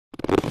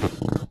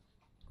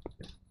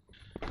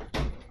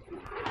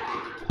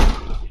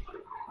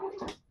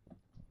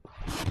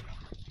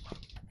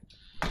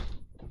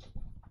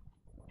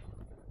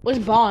Where's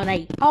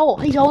Barney? Oh,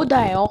 he's over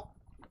there.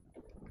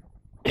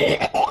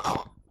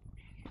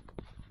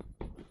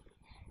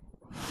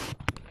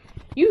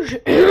 You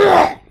should.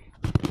 Hey,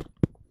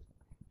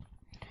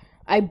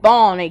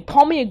 Barney,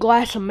 pour me a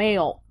glass of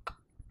milk.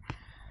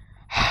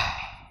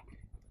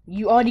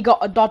 You already got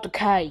a Dr.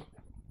 K.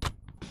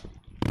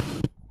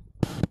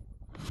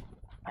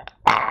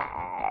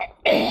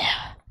 Yeah.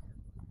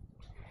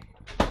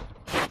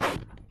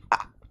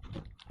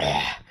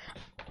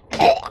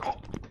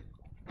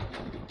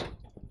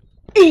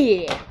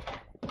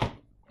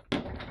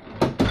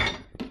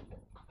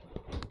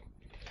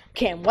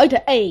 Can't wait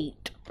to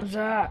eat.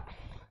 That.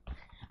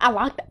 I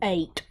like to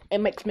eat. It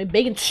makes me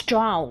big and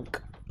strong.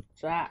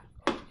 That.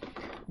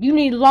 You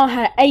need to learn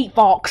how to eat,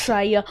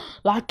 Foxy,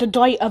 like the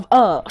day of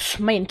us.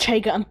 Me and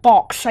Chica and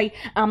Foxy,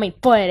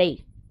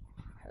 Freddy.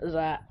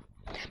 That.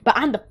 But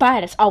I'm the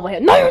fattest over here.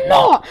 No, you're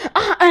not!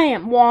 I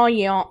am. Why,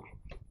 yeah.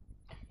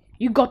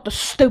 You got the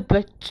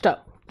stupid stuff.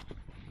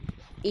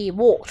 It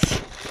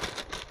was.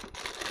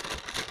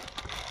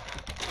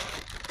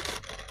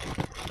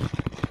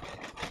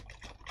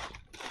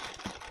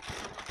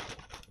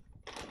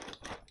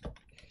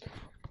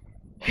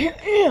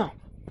 Yeah.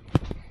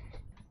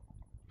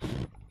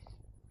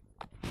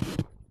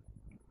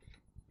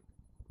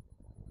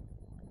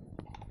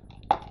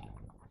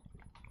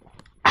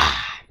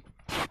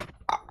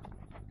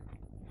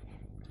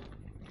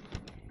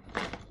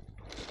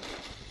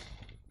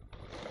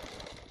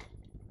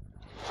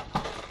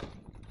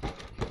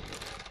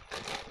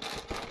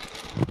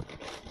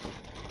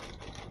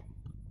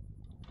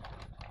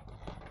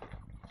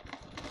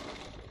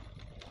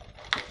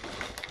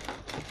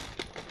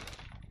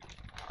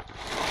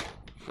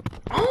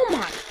 Oh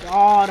my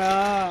God.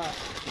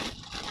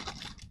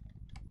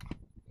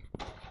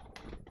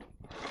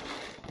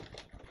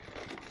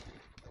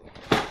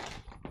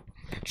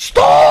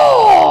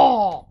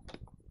 Stop!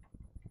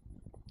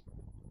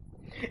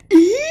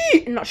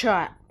 Eat! Not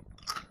sure.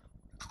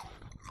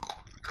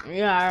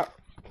 Yeah.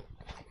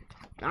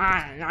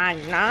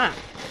 Nah.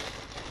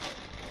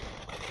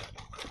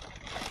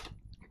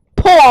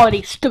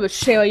 Party, stupid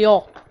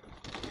cereal.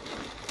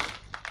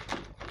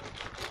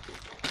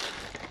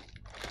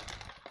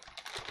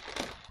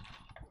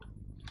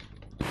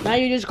 Now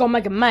you're just gonna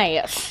make a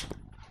mess.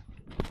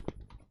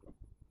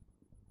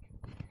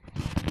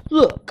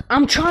 Look,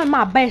 I'm trying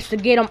my best to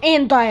get them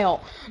in there.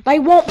 They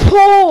won't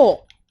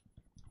pull.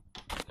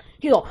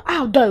 Here,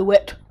 I'll do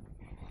it.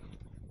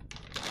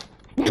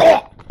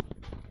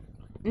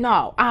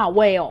 No, I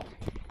will.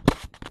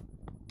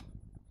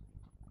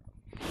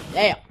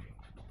 There.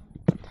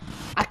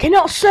 I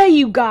cannot see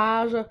you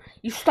guys.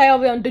 You stay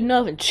over there and do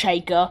nothing,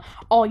 Chica.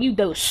 All you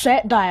do is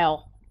sit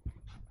down.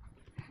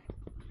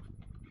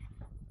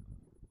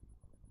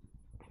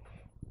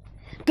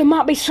 There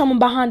might be someone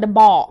behind the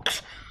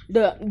box.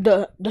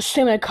 The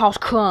cinnamon cost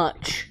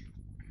crunch.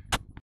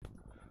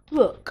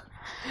 Look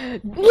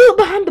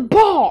behind the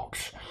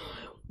box.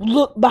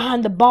 Look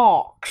behind the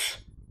box.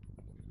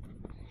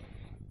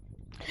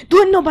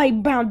 There ain't nobody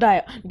down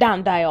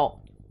there.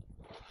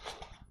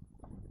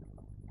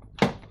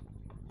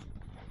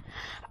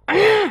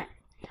 I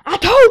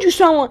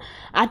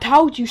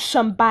told you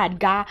some bad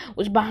guy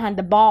was behind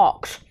the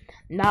box.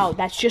 No,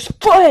 that's just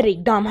Freddy,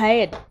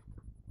 dumbhead.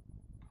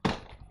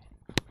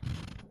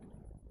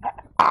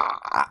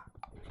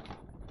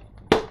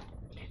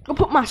 Go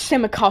put my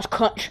semi-cost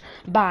crunch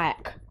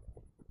back.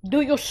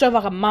 Do it yourself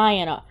like a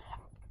man.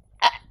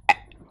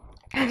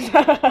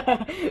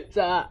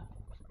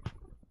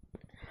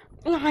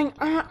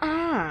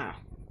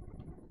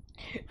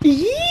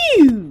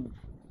 Ew!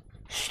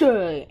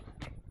 Stay.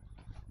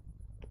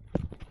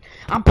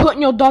 I'm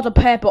putting your Dr.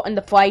 Pepper in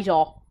the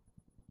freezer.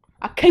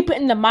 I keep it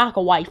in the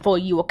microwave for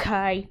you,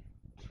 okay?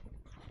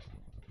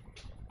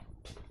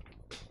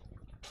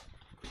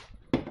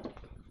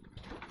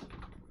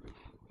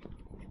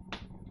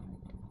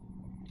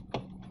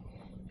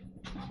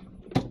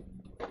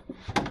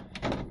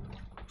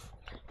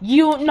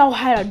 You don't know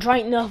how to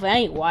drink nothing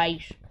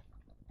anyways.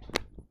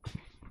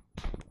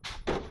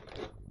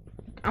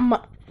 I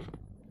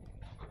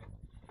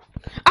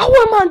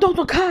want my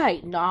Dr.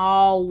 K.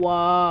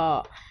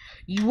 No,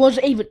 you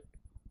wasn't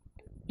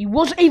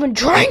even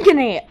drinking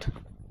it.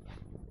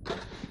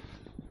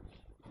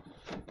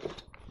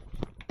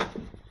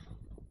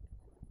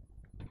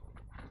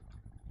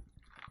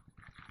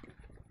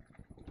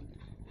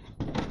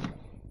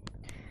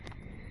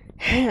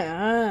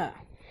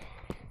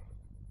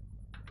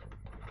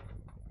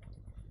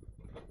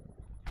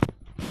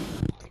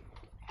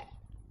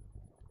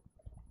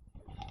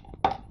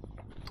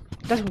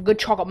 That's some good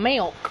chocolate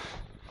milk.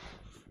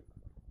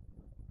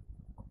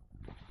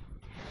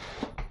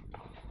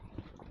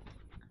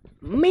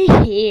 Me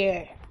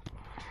here.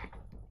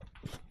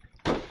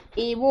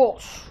 It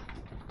was.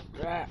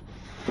 Right.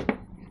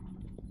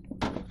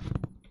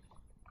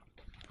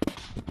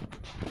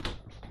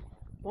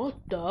 What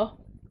the?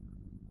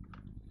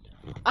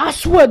 I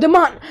swear, there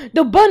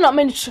better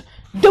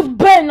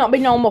not be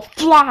no more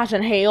flies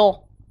in here.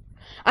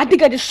 I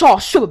think I just saw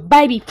a super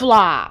baby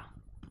fly.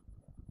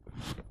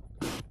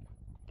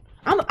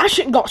 I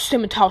shouldn't got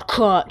Simmental's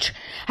crutch.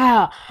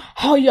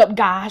 Hurry up,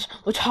 guys.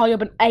 Let's hurry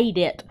up and eat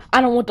it.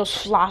 I don't want those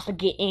flies to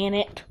get in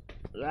it.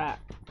 Right.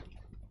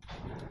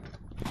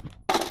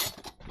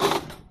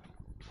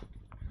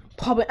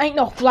 Probably ain't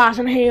no flies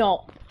in here.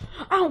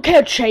 I don't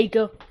care,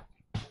 Chica.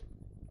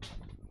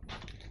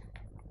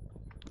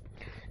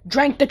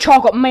 Drink the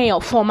chocolate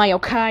milk for me,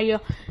 okay?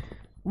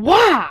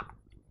 Why?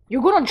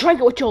 You're gonna drink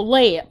it with your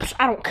lips.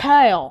 I don't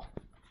care.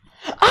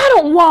 I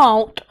don't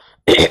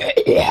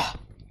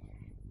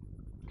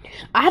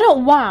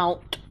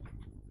want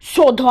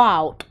sore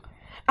throat.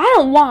 I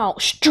don't want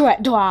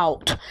strep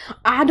throat.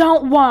 I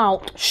don't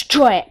want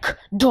strep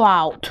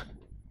throat.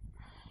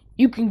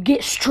 You can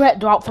get strep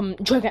throat from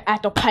drinking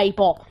after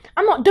people.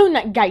 I'm not doing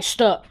that gay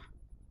stuff.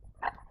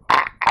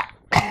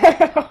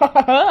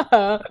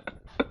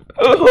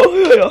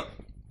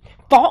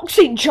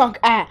 Foxy drunk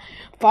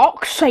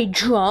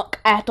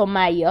after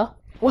Maya.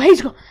 Well,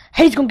 he's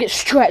gonna get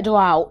strep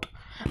throat.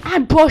 I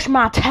brushed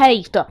my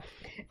teeth.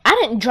 I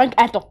didn't drink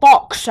after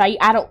Foxy.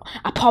 I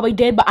probably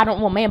did, but I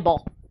don't remember.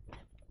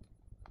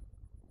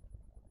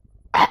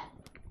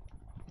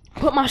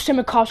 Put my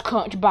Simmental's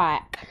crunch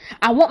back.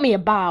 I want me a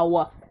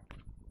bow.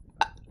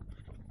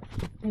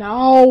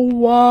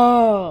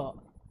 No.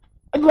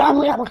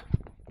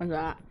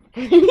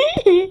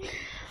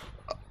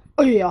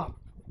 Oh yeah.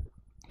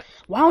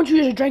 Why don't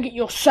you just drink it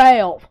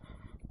yourself?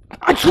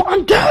 That's what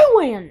I'm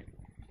doing.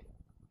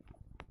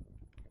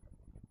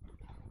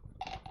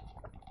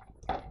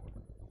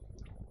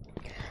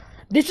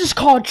 This is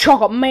called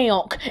chocolate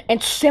milk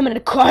and cinnamon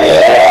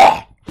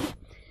crunch.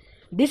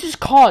 This is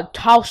called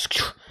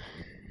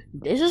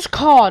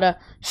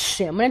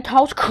cinnamon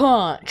toast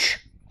crunch,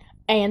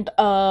 and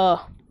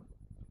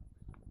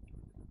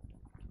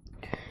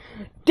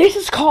this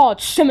is called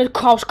cinnamon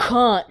toast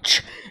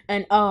crunch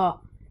and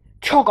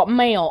chocolate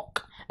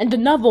milk, and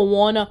another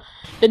one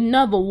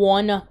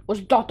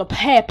was Dr.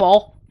 Pepper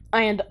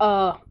and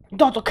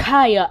Dr.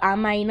 Kaya. I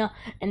mean,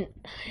 and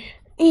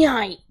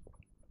yeah.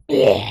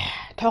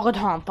 Talk a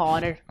time,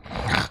 father.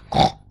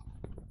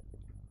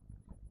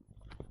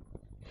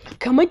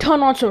 Can we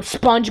turn on some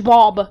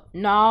SpongeBob?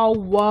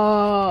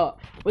 No,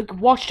 we can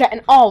watch that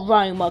in our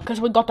room,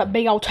 cause we got that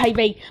big old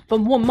TV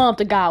from 1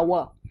 month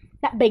ago.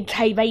 That big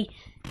TV.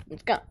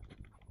 It's got.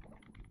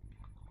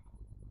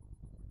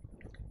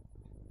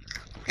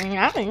 Drink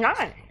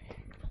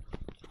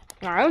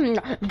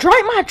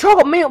my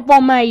chocolate milk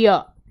for me.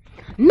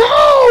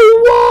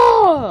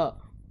 No.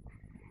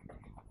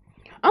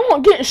 I'm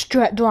not getting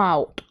strep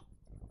throat.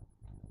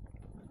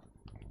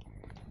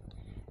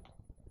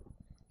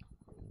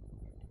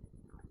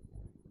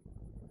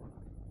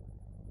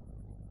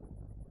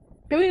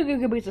 Give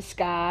me the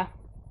sky.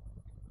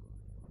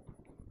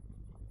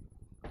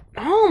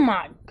 Oh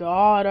my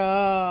god.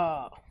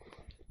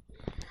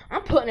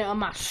 I'm putting it on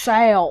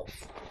myself.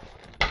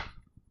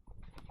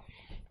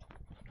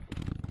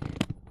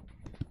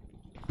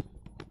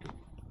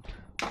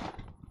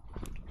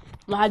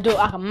 I do it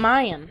like a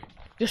man.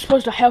 You're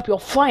supposed to help your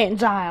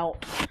friends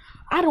out.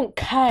 I don't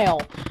care.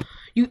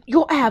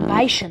 Your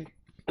aberration.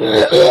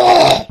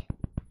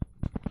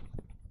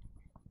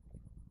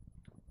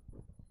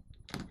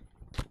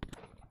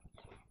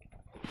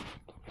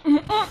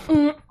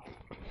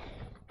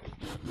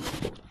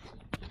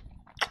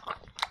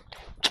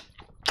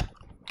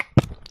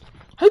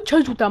 Who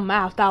chews with their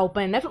mouth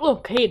open? That's what little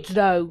kids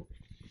do.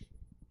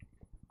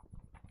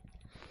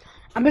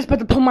 I'm just about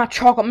to pull my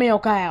chocolate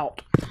milk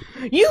out.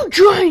 You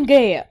drink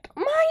it!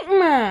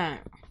 Man.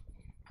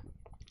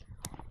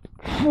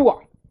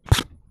 What?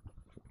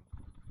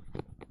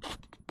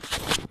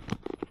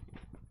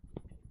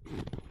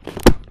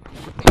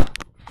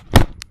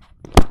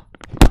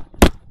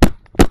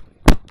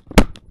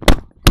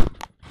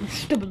 You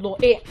stupid little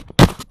it.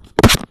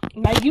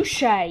 Now you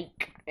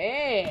shake.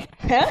 Yeah.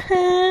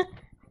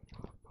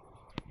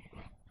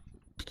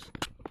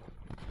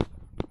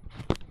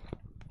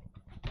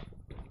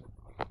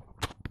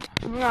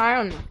 I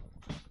don't know.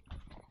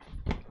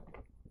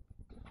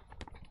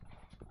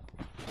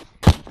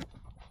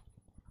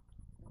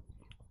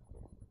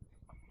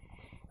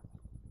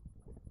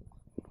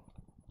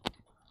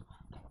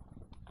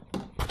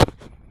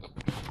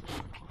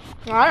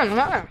 I don't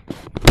know.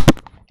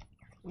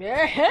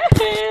 Yeah.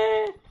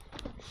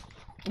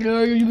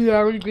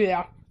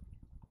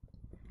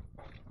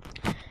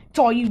 That's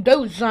all you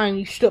do, Zane.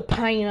 You still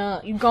paying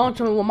up. You going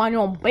to mind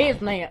your own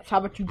business. How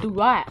about you do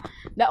that?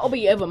 That will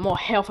be even more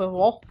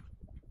helpful.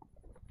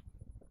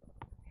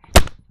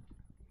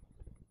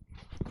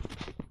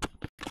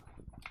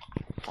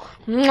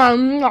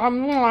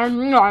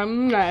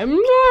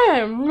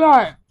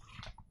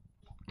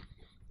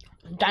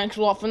 Thanks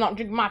a lot for not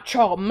drinking my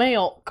chocolate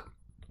milk.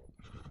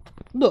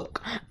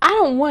 Look, I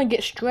don't want to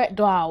get strep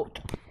throat.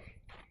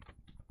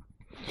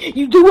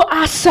 You do what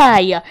I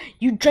say.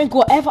 You drink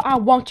whatever I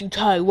want you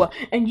to,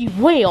 and you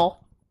will.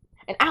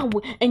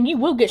 and you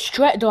will get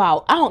straightened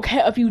out. I don't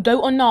care if you do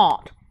or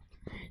not.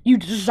 You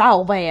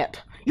deserve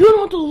it. You're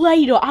not the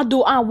leader. I do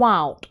what I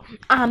want.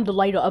 I'm the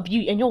leader of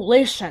you, and you'll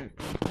listen.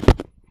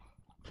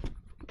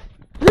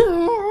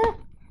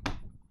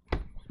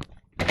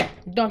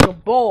 Dunk a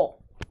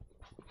ball.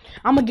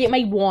 I'm gonna get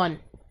me one.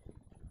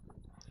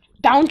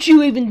 Don't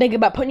you even think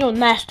about putting your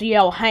nasty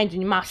yellow hands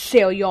in my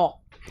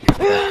cereal.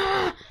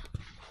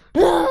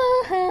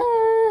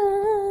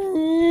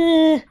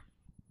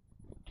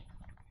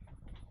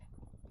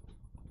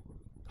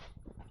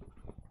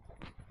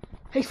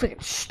 He's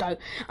freaking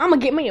stoked. I'm gonna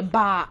get me a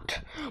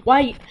bite.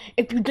 Wait,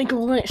 if you think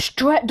you're gonna get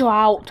straight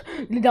out,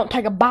 you don't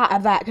take a bite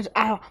of that, cause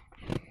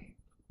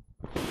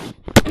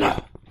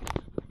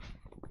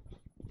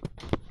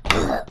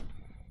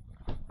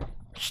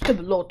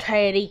stupid little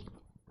Teddy.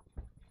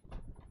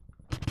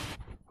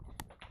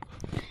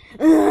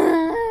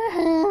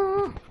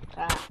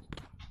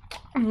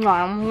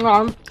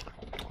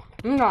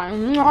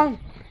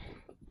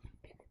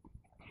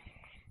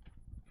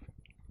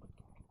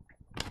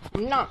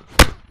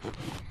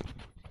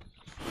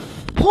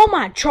 Pour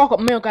my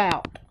chocolate milk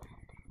out.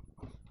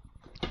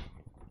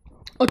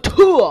 A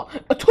tour.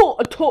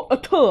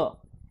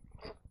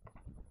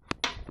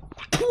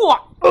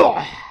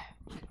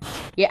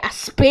 Yeah, I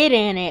spit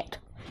in it.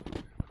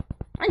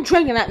 I'm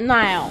drinking that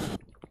now.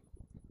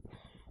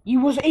 You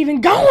wasn't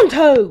even going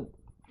to.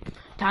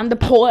 Time to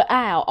pour it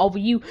out over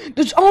you.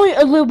 There's only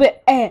a little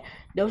bit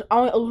There's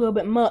only a little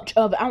bit much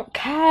of it. I don't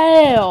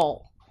care.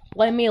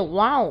 Let me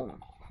alone.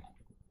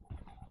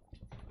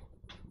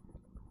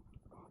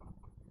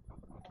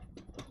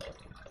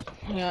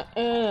 Yeah,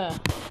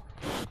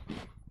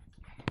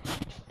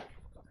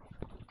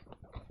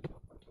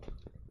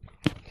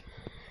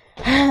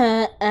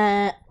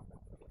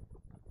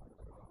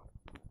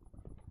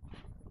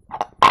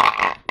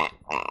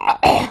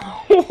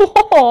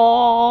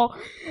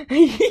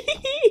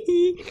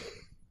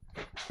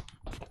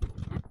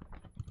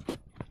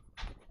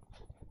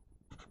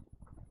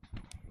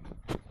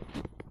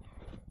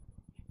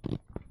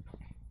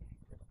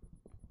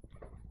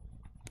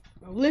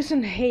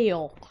 Listen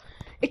here.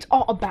 It's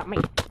all about me.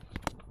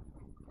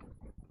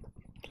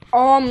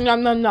 Nom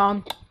nom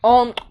nom.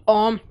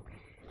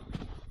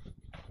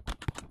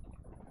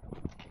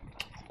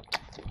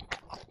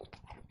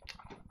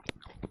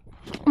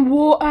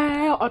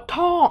 Wow, a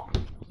top.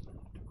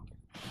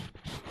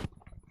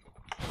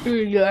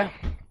 Yeah.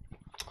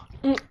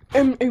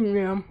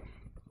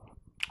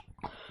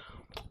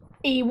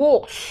 It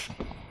was.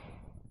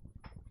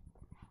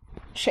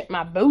 Shake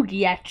my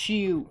booty at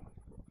you.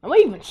 I don't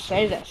even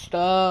say that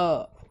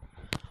stuff.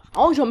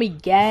 Always want me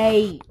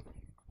gay.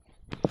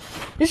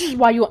 This is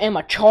why you're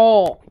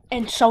immature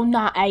and so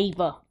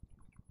naive.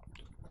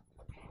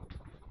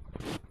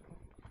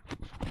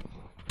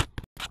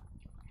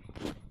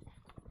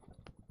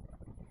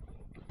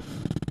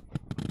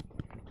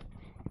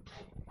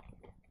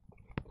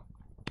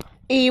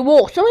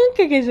 Evil. Someone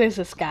can get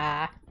this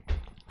guy.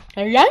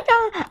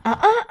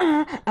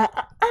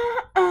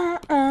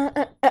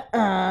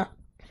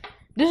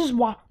 This is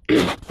why.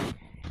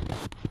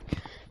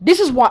 This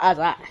is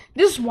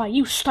why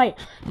you stay.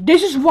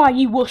 This is why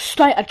you will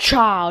stay a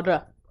child.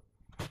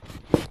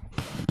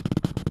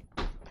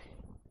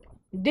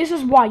 This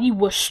is why you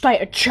will stay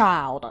a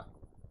child.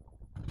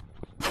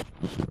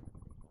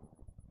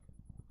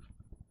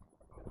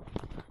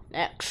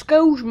 Now,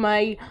 excuse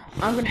me,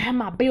 I'm gonna have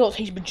my bills,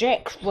 his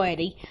projects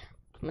ready.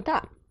 With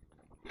that.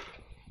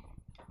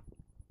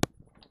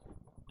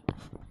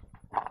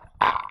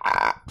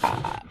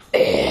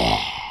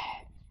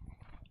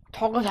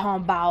 Talking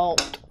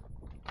about.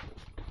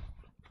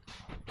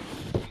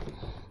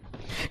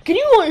 Can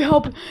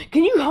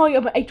you hurry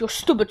up and eat your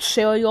stupid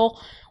cereal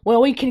where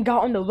we can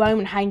go in the room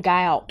and hang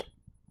out?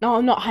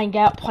 No, not hang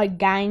out, play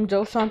games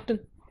or something.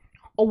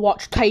 Or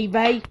watch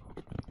TV.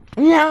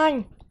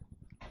 No.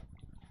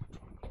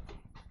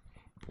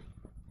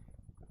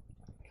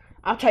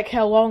 I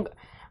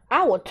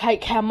will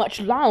take how much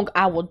long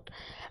I will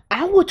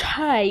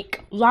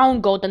take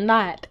longer than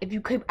that if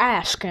you keep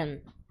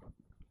asking.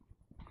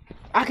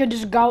 I could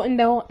just go in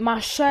there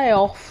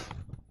myself.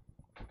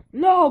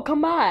 No,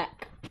 come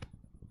back.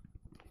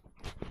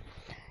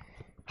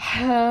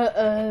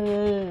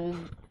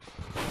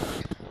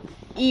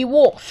 It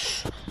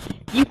was.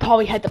 You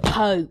probably had the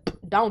Pope,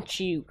 don't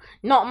you?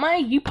 Not me.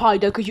 You probably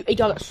do because you eat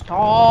all that stuff.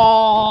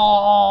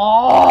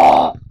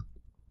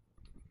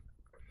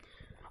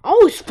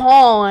 Oh, it's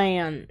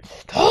fine.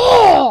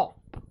 Stop.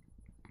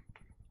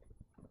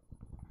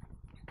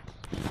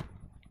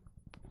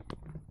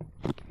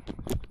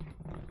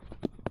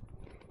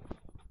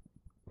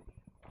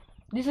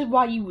 This is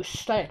why you would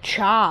stay a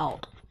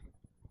child.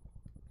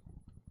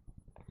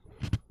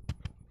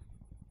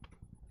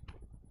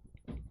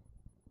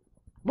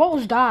 What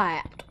was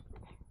that?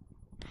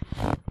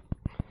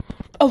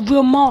 A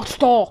real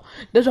monster.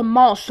 There's a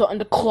monster in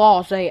the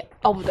closet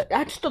over there.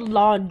 That's the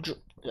laundry.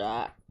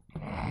 Yeah.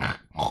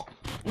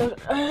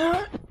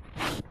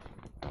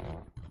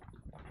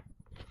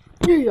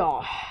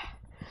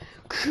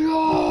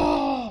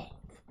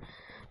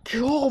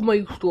 Get off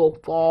me, little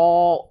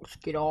fox.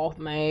 Get off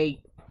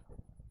me.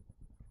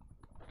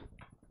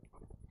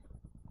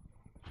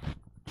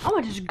 I'm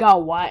gonna just go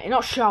away and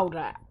not show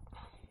that.